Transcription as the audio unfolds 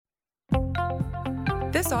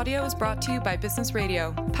This audio is brought to you by Business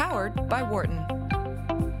Radio, powered by Wharton.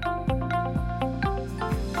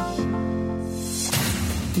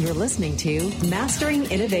 You're listening to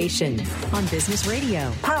Mastering Innovation on Business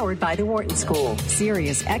Radio, powered by the Wharton School,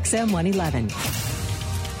 Sirius XM 111.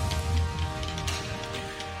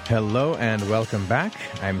 Hello and welcome back.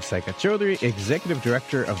 I'm Saikat Chaudhary, Executive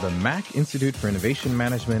Director of the Mack Institute for Innovation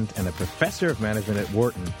Management and a Professor of Management at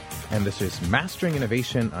Wharton. And this is Mastering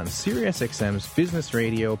Innovation on Sirius XM's Business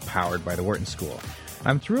Radio, powered by the Wharton School.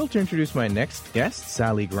 I'm thrilled to introduce my next guest,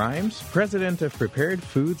 Sally Grimes, President of Prepared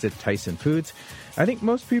Foods at Tyson Foods. I think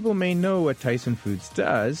most people may know what Tyson Foods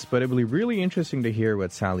does, but it will be really interesting to hear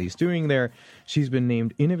what Sally's doing there. She's been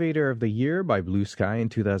named Innovator of the Year by Blue Sky in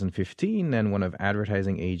 2015 and one of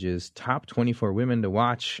Advertising Age's top 24 women to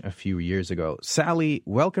watch a few years ago. Sally,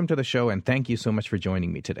 welcome to the show, and thank you so much for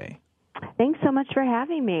joining me today. Thanks so much for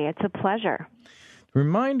having me. It's a pleasure.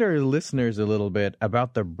 Remind our listeners a little bit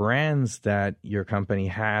about the brands that your company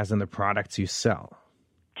has and the products you sell.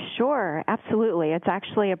 Sure, absolutely. It's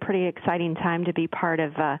actually a pretty exciting time to be part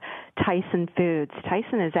of Tyson Foods.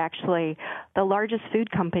 Tyson is actually the largest food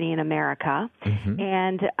company in America,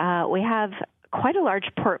 and we have quite a large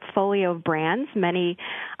portfolio of brands, many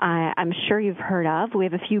I'm sure you've heard of. We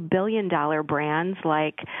have a few billion-dollar brands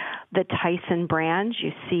like the Tyson brand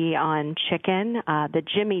you see on chicken, the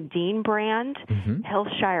Jimmy Dean brand,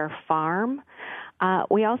 Hillshire Farm.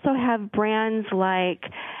 We also have brands like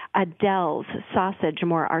Adele's Sausage, a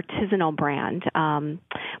more artisanal brand,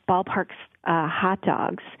 Ballpark's hot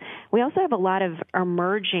dogs. We also have a lot of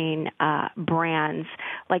emerging brands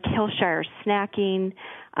like Hillshire Snacking,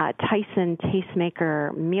 Tyson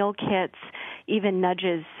Tastemaker Meal Kits, even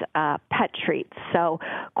Nudge's Pet Treats. So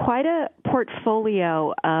quite a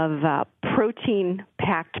portfolio of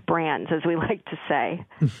protein-packed brands, as we like to say.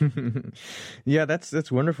 Yeah,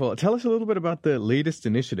 that's wonderful. Tell us a little bit about the latest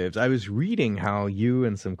initiatives. I was reading how you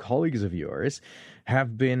and some colleagues of yours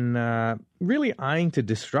have been really eyeing to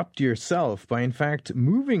disrupt yourself by, in fact,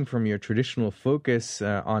 moving from your traditional focus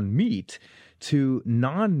on meat to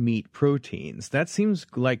non-meat proteins. That seems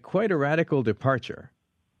like quite a radical departure.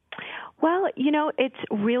 Well, you know, it's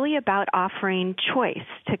really about offering choice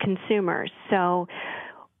to consumers. So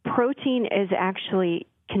protein is actually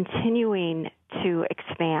continuing to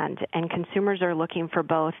expand, and consumers are looking for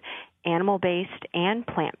both animal-based and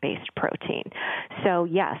plant-based protein. So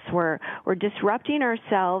yes, we're disrupting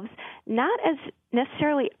ourselves, not as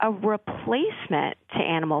necessarily a replacement to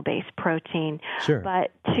animal-based protein,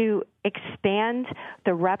 but to expand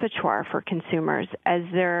the repertoire for consumers as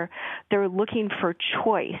they're looking for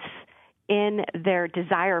choice in their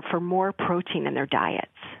desire for more protein in their diets.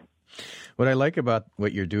 What I like about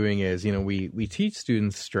what you're doing is, we teach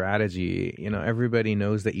students strategy. Everybody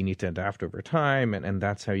knows that you need to adapt over time, and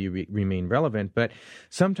that's how you remain relevant. But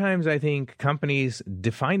sometimes I think companies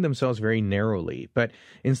define themselves very narrowly. But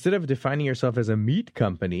instead of defining yourself as a meat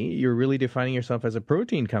company, you're really defining yourself as a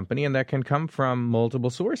protein company, and that can come from multiple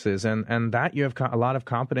sources, and that you have a lot of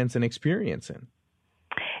competence and experience in.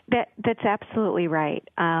 That's absolutely right.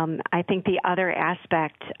 I think the other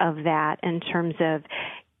aspect of that in terms of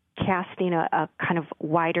casting a kind of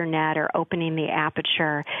wider net or opening the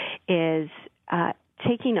aperture is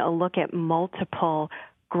taking a look at multiple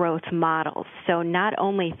growth models. So not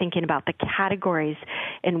only thinking about the categories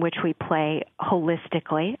in which we play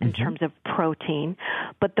holistically in terms of protein,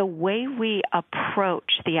 but the way we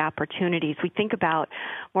approach the opportunities. We think about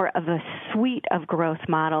more of a suite of growth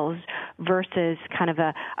models versus kind of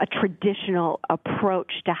a traditional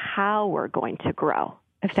approach to how we're going to grow,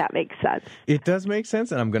 if that makes sense. It does make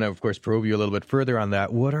sense, and I'm going to, of course, probe you a little bit further on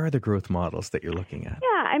that. What are the growth models that you're looking at?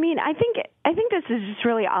 Yeah, I mean, I think this is just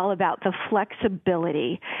really all about the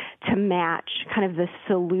flexibility to match kind of the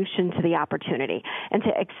solution to the opportunity and to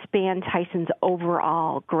expand Tyson's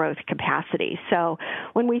overall growth capacity. So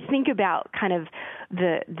when we think about kind of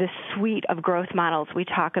the suite of growth models, we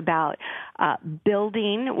talk about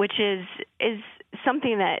building, which is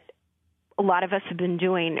something that a lot of us have been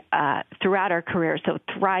doing throughout our career, so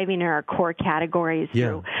thriving in our core categories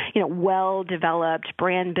through, well-developed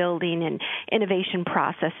brand building and innovation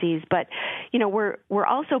processes. But, we're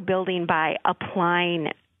also building by applying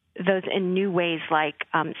those in new ways, like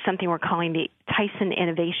something we're calling the Tyson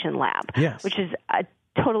Innovation Lab, which is a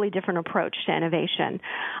totally different approach to innovation.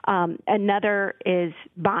 Another is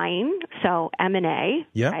buying, so M&A,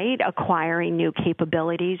 right? Acquiring new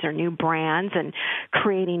capabilities or new brands and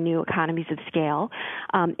creating new economies of scale.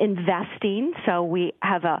 Investing, so we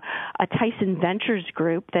have a Tyson Ventures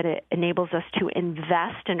group that it enables us to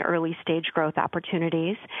invest in early stage growth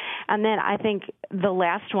opportunities. And then I think the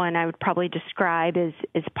last one I would probably describe is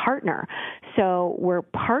partner. So we're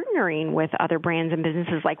partnering with other brands and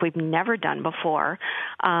businesses like we've never done before.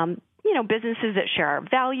 Businesses that share our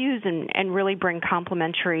values and really bring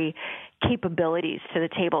complementary capabilities to the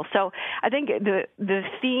table. So I think the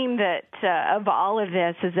theme that of all of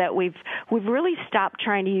this is that we've really stopped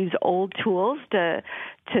trying to use old tools to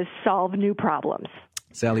solve new problems.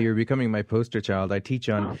 Sally, you're becoming my poster child. I teach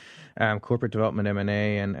on corporate development,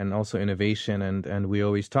 M&A, and also innovation, and we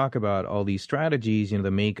always talk about all these strategies,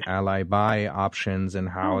 the make, ally, buy options, and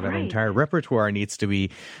how that entire repertoire needs to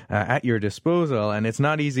be at your disposal. And it's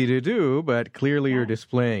not easy to do, but clearly you're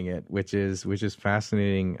displaying it, which is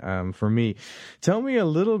fascinating for me. Tell me a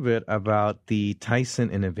little bit about the Tyson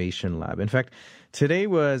Innovation Lab. In fact, today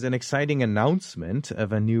was an exciting announcement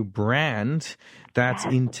of a new brand that's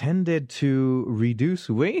intended to reduce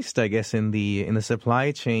waste, I guess, in the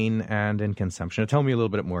supply chain and in consumption. Tell me a little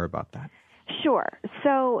bit more about that. Sure.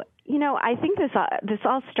 So, I think this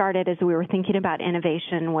all started as we were thinking about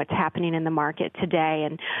innovation, what's happening in the market today,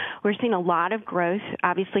 and we're seeing a lot of growth,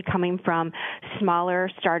 obviously coming from smaller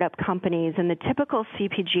startup companies, and the typical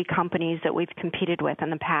CPG companies that we've competed with in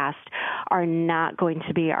the past are not going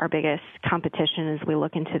to be our biggest competition as we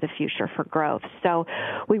look into the future for growth. So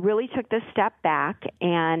we really took this step back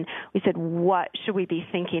and we said, what should we be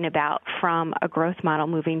thinking about from a growth model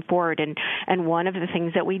moving forward? And one of the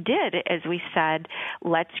things that we did is we said,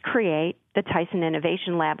 let's create the Tyson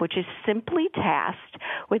Innovation Lab, which is simply tasked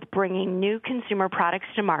with bringing new consumer products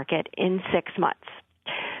to market in 6 months.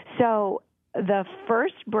 So the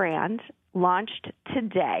first brand launched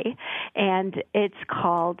today, and it's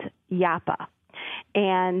called Yappa.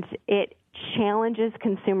 And it challenges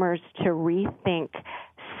consumers to rethink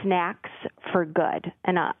snacks for good.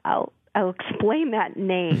 And I'll explain that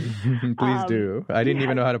name. Please do. I didn't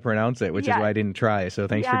even know how to pronounce it, which is why I didn't try. So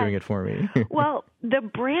thanks for doing it for me. Well, the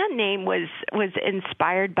brand name was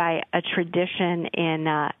inspired by a tradition in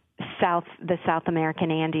the South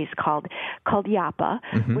American Andes called Yappa,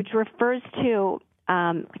 which refers to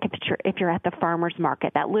if you're at the farmer's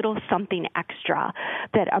market, that little something extra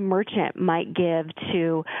that a merchant might give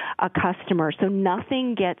to a customer, so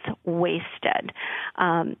nothing gets wasted.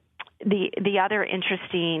 The other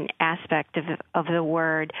interesting aspect of the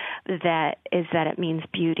word is that it means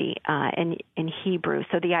beauty in Hebrew.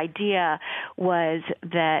 So the idea was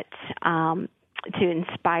that to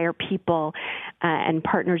inspire people and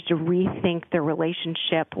partners to rethink their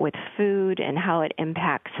relationship with food and how it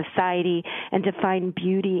impacts society, and to find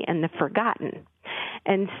beauty in the forgotten.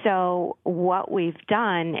 And so what we've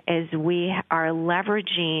done is we are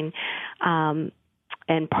leveraging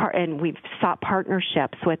and we've sought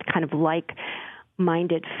partnerships with kind of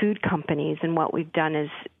like-minded food companies. And what we've done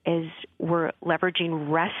is we're leveraging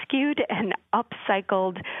rescued and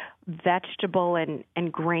upcycled vegetable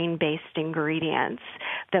and grain-based ingredients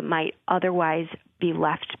that might otherwise be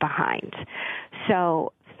left behind.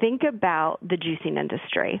 So think about the juicing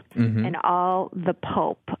industry and all the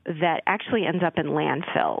pulp that actually ends up in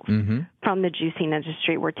landfills from the juicing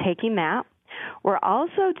industry. We're taking that. We're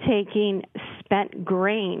also taking spent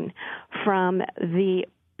grain from the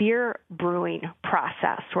beer brewing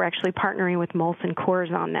process. We're actually partnering with Molson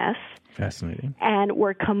Coors on this. Fascinating. And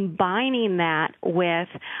we're combining that with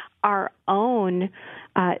our own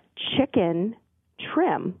chicken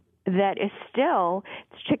trim that is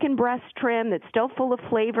it's chicken breast trim that's still full of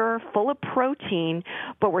flavor, full of protein,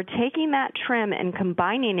 but we're taking that trim and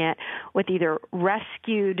combining it with either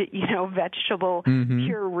rescued, vegetable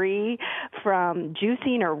puree from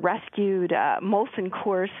juicing or rescued Molson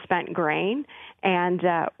Coors spent grain, and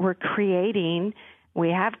we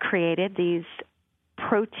have created these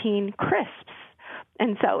protein crisps.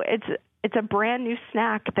 And so it's a brand new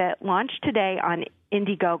snack that launched today on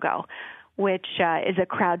Indiegogo, which is a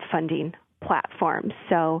crowdfunding platform.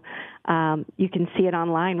 So you can see it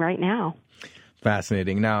online right now.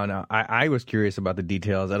 Fascinating. Now, I was curious about the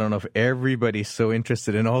details. I don't know if everybody's so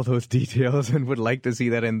interested in all those details and would like to see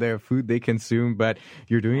that in their food they consume, but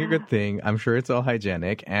you're doing a good thing. I'm sure it's all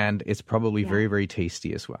hygienic, and it's probably very, very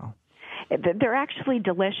tasty as well. They're actually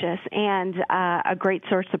delicious and a great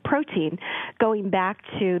source of protein, going back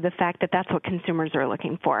to the fact that that's what consumers are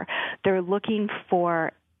looking for. They're looking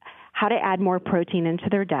for how to add more protein into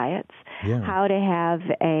their diets, how to have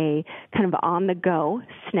a kind of on-the-go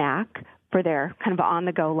snack for their kind of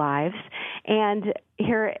on-the-go lives. And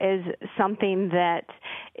here is something that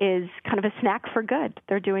is kind of a snack for good.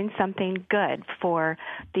 They're doing something good for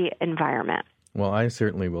the environment. Well, I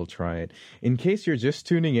certainly will try it. In case you're just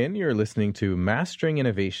tuning in, you're listening to Mastering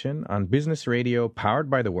Innovation on Business Radio, powered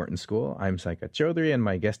by the Wharton School. I'm Saikat Chaudhary, and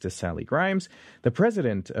my guest is Sally Grimes, the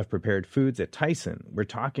president of Prepared Foods at Tyson. We're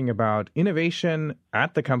talking about innovation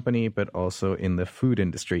at the company, but also in the food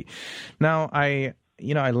industry. Now, I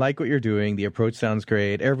like what you're doing. The approach sounds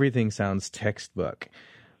great. Everything sounds textbook.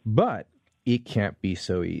 But it can't be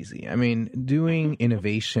so easy. I mean, doing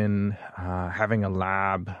innovation, having a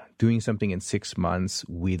lab, doing something in 6 months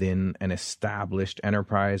within an established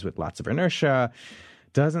enterprise with lots of inertia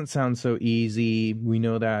doesn't sound so easy. We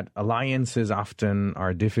know that alliances often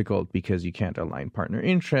are difficult because you can't align partner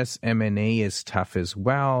interests. M&A is tough as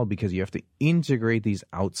well because you have to integrate these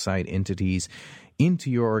outside entities into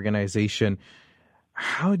your organization.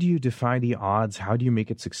 How do you defy the odds? How do you make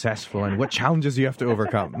it successful? And what challenges do you have to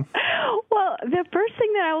overcome? The first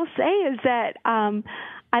thing that I will say is that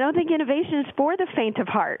I don't think innovation is for the faint of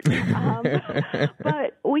heart.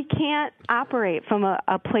 But we can't operate from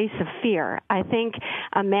a place of fear. I think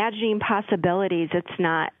imagining possibilities, it's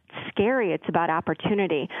not scary. It's about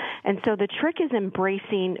opportunity. And so the trick is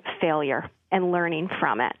embracing failure and learning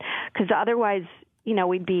from it. Because otherwise,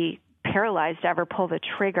 we'd be paralyzed to ever pull the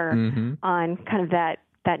trigger on kind of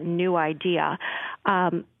that new idea.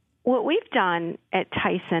 What we've done at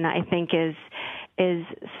Tyson, I think, is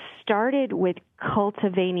started with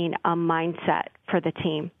cultivating a mindset for the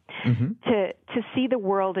team to see the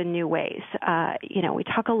world in new ways. We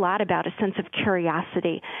talk a lot about a sense of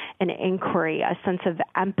curiosity and inquiry, a sense of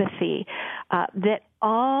empathy that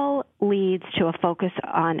all leads to a focus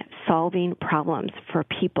on solving problems for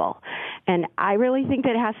people. And I really think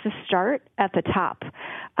that it has to start at the top.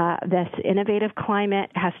 This innovative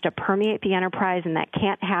climate has to permeate the enterprise, and that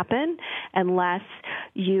can't happen unless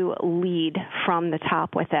you lead from the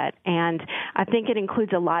top with it. And I think it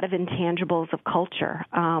includes a lot of intangibles of culture,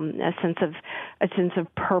 a sense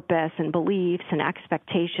of purpose and beliefs and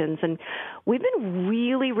expectations. And we've been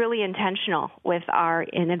really, really intentional with our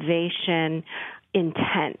innovation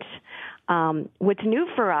intent. What's new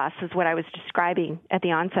for us is what I was describing at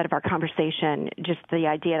the onset of our conversation, just the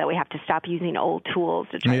idea that we have to stop using old tools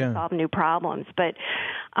to try to solve new problems. But,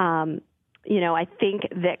 I think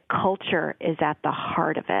that culture is at the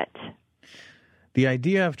heart of it. The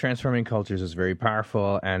idea of transforming cultures is very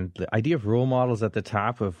powerful, and the idea of role models at the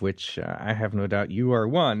top, of which I have no doubt you are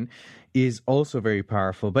one, is also very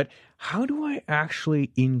powerful. But how do I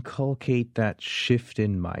actually inculcate that shift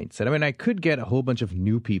in mindset? I mean, I could get a whole bunch of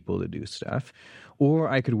new people to do stuff, or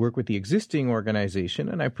I could work with the existing organization,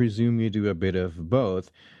 and I presume you do a bit of both.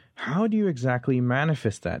 How do you exactly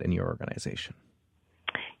manifest that in your organization?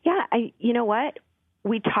 Yeah, you know what?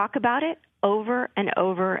 We talk about it over and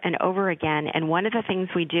over and over again. And one of the things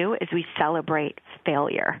we do is we celebrate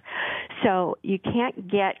failure. So you can't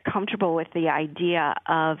get comfortable with the idea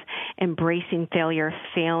of embracing failure,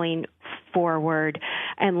 failing forward,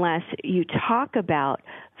 unless you talk about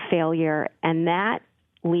failure, and that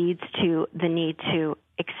leads to the need to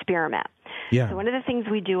experiment. Yeah. So one of the things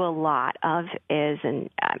we do a lot of is, and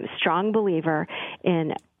I'm a strong believer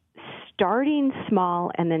in starting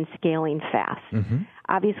small and then scaling fast.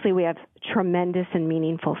 Obviously, we have tremendous and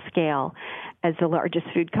meaningful scale as the largest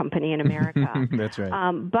food company in America. That's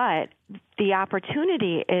right. But the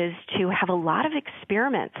opportunity is to have a lot of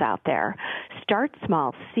experiments out there. Start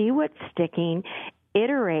small, see what's sticking,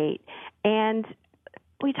 iterate, and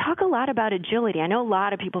we talk a lot about agility. I know a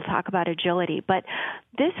lot of people talk about agility, but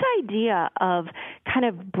this idea of kind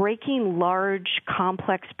of breaking large,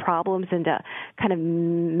 complex problems into kind of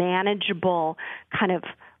manageable kind of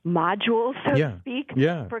modules, so to speak,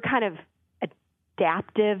 for kind of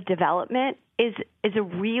adaptive development is a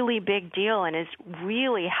really big deal and has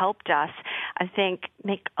really helped us, I think,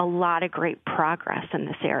 make a lot of great progress in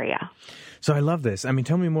this area. So I love this. I mean,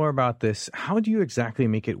 tell me more about this. How do you exactly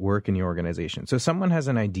make it work in your organization? So someone has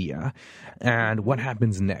an idea, and what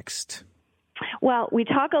happens next? Well, we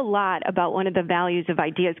talk a lot about one of the values of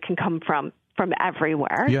ideas can come from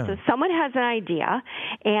everywhere. Yeah. So someone has an idea,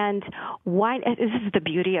 and this is the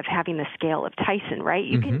beauty of having the scale of Tyson, right?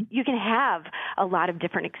 You can have a lot of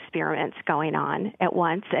different experiments going on at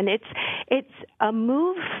once, and it's a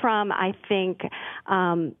move from, I think,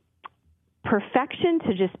 perfection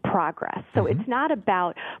to just progress. So it's not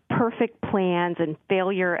about perfect plans and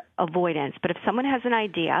failure avoidance, but if someone has an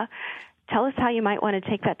idea, tell us how you might want to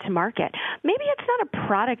take that to market. Maybe it's not a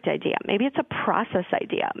product idea. Maybe it's a process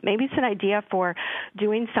idea. Maybe it's an idea for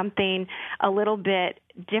doing something a little bit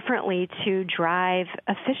differently to drive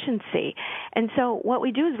efficiency. And so what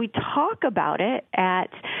we do is we talk about it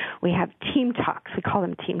we have team talks. We call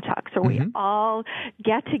them team talks. So we all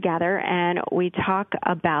get together and we talk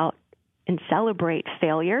about and celebrate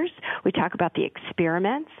failures. We talk about the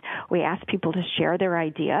experiments. We ask people to share their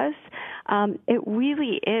ideas. It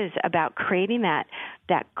really is about creating that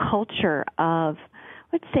culture of,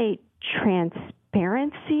 let's say,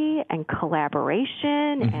 transparency and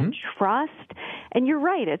collaboration and trust. And you're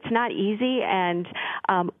right, it's not easy, and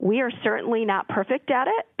we are certainly not perfect at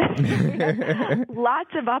it. Lots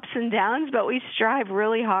of ups and downs, but we strive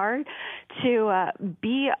really hard to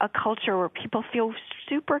be a culture where people feel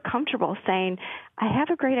super comfortable saying, I have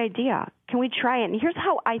a great idea. Can we try it? And here's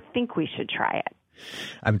how I think we should try it.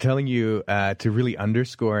 I'm telling you to really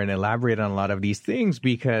underscore and elaborate on a lot of these things,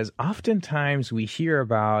 because oftentimes we hear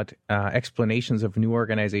about explanations of new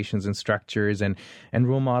organizations and structures and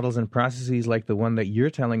role models and processes like the one that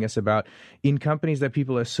you're telling us about in companies that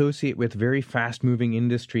people associate with very fast-moving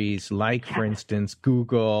industries like, for instance,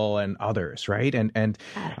 Google and others, right? And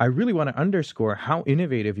I really want to underscore how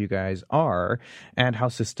innovative you guys are and how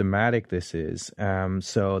systematic this is.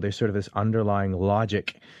 So there's sort of this underlying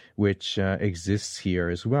logic which exists here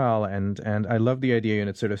as well. And I love the idea, and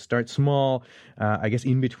it sort of starts small. I guess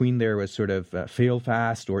in between there was sort of fail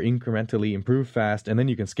fast or incrementally improve fast, and then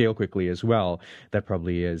you can scale quickly as well. That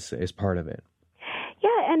probably is part of it.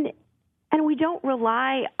 Yeah, and we don't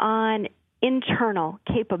rely on internal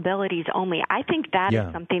capabilities only. I think that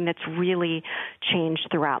is something that's really changed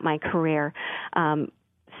throughout my career.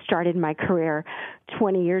 Started my career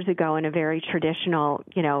 20 years ago in a very traditional,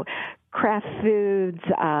 craft foods,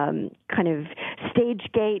 kind of stage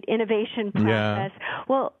gate innovation process. Yeah.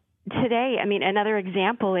 Well, today, another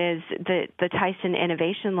example is the Tyson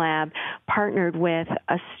Innovation Lab partnered with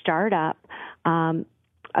a startup,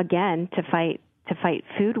 again, to fight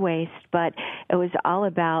food waste, but it was all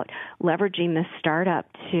about leveraging the startup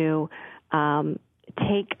to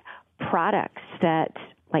take products that,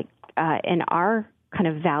 like in our kind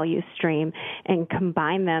of value stream, and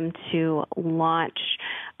combine them to launch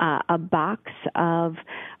a box of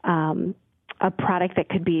a product that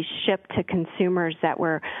could be shipped to consumers that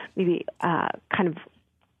were maybe kind of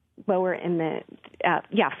lower in the,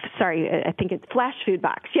 I think it's Flash Food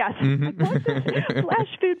Box. Yes, Flash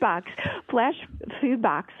Food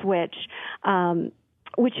Box,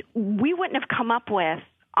 which we wouldn't have come up with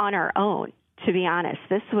on our own, to be honest.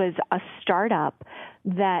 This was a startup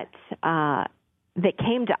that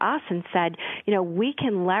came to us and said, we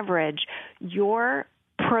can leverage your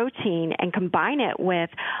protein and combine it with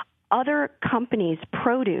other companies'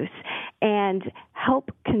 produce and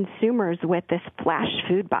help consumers with this Flash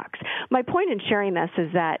Food Box. My point in sharing this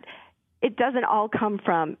is that it doesn't all come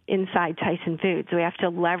from inside Tyson Foods. We have to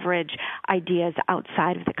leverage ideas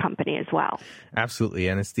outside of the company as well. Absolutely.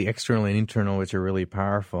 And it's the external and internal which are really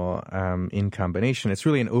powerful in combination. It's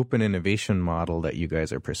really an open innovation model that you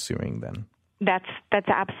guys are pursuing then. That's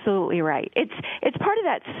absolutely right. It's part of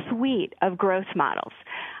that suite of growth models.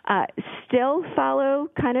 Still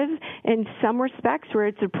follow kind of, in some respects where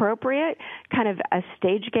it's appropriate, kind of a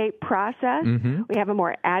stage gate process. Mm-hmm. We have a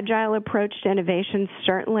more agile approach to innovation,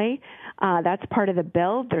 certainly. That's part of the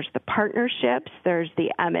build. There's the partnerships. There's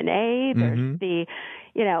the M&A. There's the,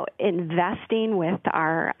 investing with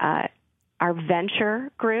our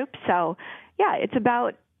venture group. So, yeah, it's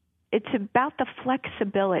about the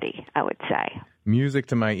flexibility, I would say. Music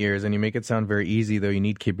to my ears, and you make it sound very easy, though you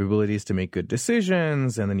need capabilities to make good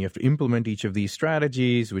decisions, and then you have to implement each of these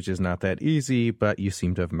strategies, which is not that easy, but you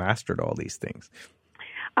seem to have mastered all these things.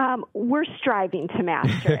 We're striving to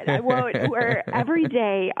master it. We're every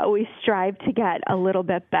day we strive to get a little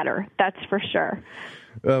bit better, that's for sure.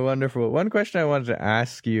 Well, wonderful. One question I wanted to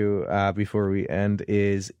ask you before we end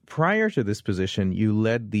is, prior to this position, you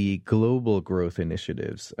led the global growth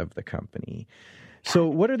initiatives of the company. So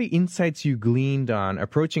what are the insights you gleaned on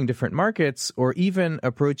approaching different markets, or even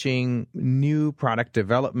approaching new product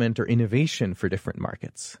development or innovation for different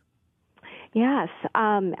markets? Yes.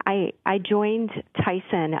 I joined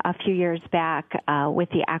Tyson a few years back with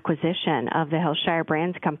the acquisition of the Hillshire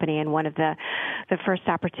Brands Company, and one of the first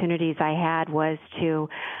opportunities I had was to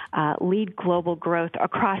lead global growth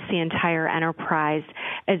across the entire enterprise,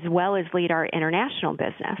 as well as lead our international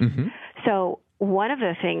business. Mm-hmm. So one of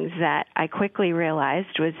the things that I quickly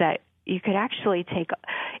realized was that you could actually take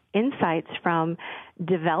insights from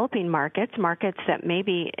developing markets that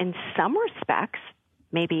maybe in some respects,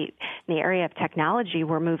 maybe in the area of technology,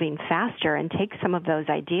 we're moving faster, and take some of those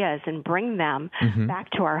ideas and bring them back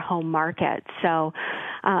to our home market. So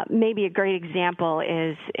maybe a great example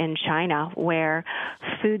is in China, where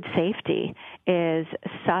food safety is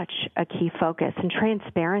such a key focus, and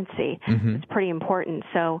transparency is pretty important.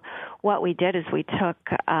 So what we did is we took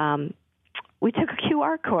a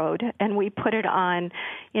QR code and we put it on,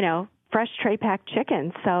 fresh tray-packed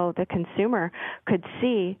chicken so the consumer could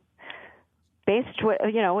see, based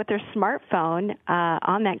with their smartphone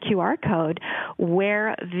on that QR code,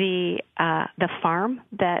 where the farm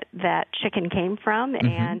that chicken came from,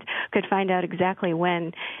 and could find out exactly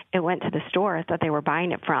when it went to the store that they were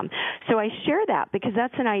buying it from. So I share that because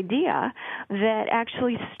that's an idea that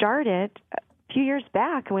actually started a few years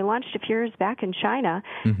back, and we launched a few years back in China,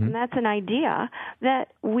 and that's an idea that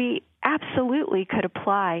we absolutely could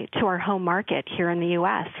apply to our home market here in the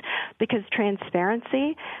U.S. because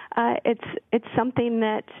transparency, it's something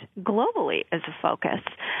that globally is a focus.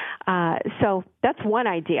 So that's one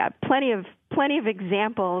idea. Plenty of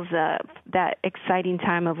examples of that exciting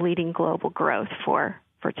time of leading global growth for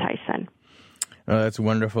Tyson. Oh, that's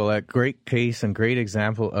wonderful. A great case and great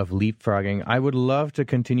example of leapfrogging. I would love to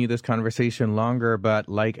continue this conversation longer, but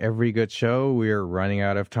like every good show, we're running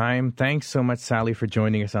out of time. Thanks so much, Sally, for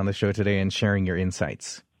joining us on the show today and sharing your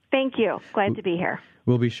insights. Thank you. Glad to be here.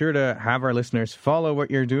 We'll be sure to have our listeners follow what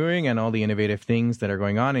you're doing and all the innovative things that are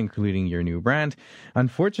going on, including your new brand.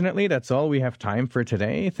 Unfortunately, that's all we have time for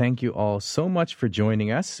today. Thank you all so much for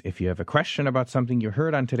joining us. If you have a question about something you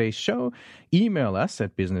heard on today's show, email us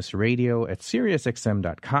at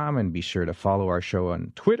businessradio@SiriusXM.com, and be sure to follow our show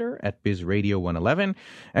on Twitter at BizRadio111.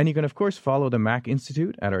 And you can, of course, follow the Mac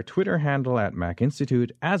Institute at our Twitter handle at Mac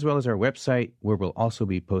Institute, as well as our website, where we'll also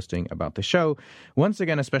be posting about the show. Once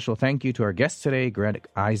again, a special thank you to our guests today, Greg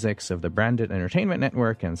Isaacs of the Branded Entertainment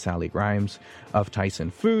Network and Sally Grimes of Tyson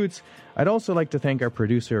Foods. I'd also like to thank our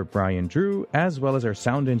producer, Brian Drew, as well as our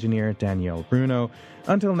sound engineer, Danielle Bruno.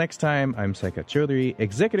 Until next time, I'm Saikat Chaudhary,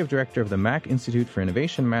 Executive Director of the Mac Institute for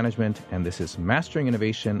Innovation Management, and this is Mastering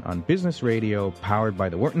Innovation on Business Radio, powered by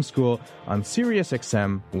the Wharton School on Sirius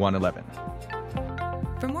XM 111.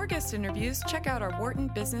 For more guest interviews, check out our Wharton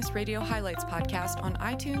Business Radio Highlights podcast on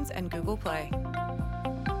iTunes and Google Play.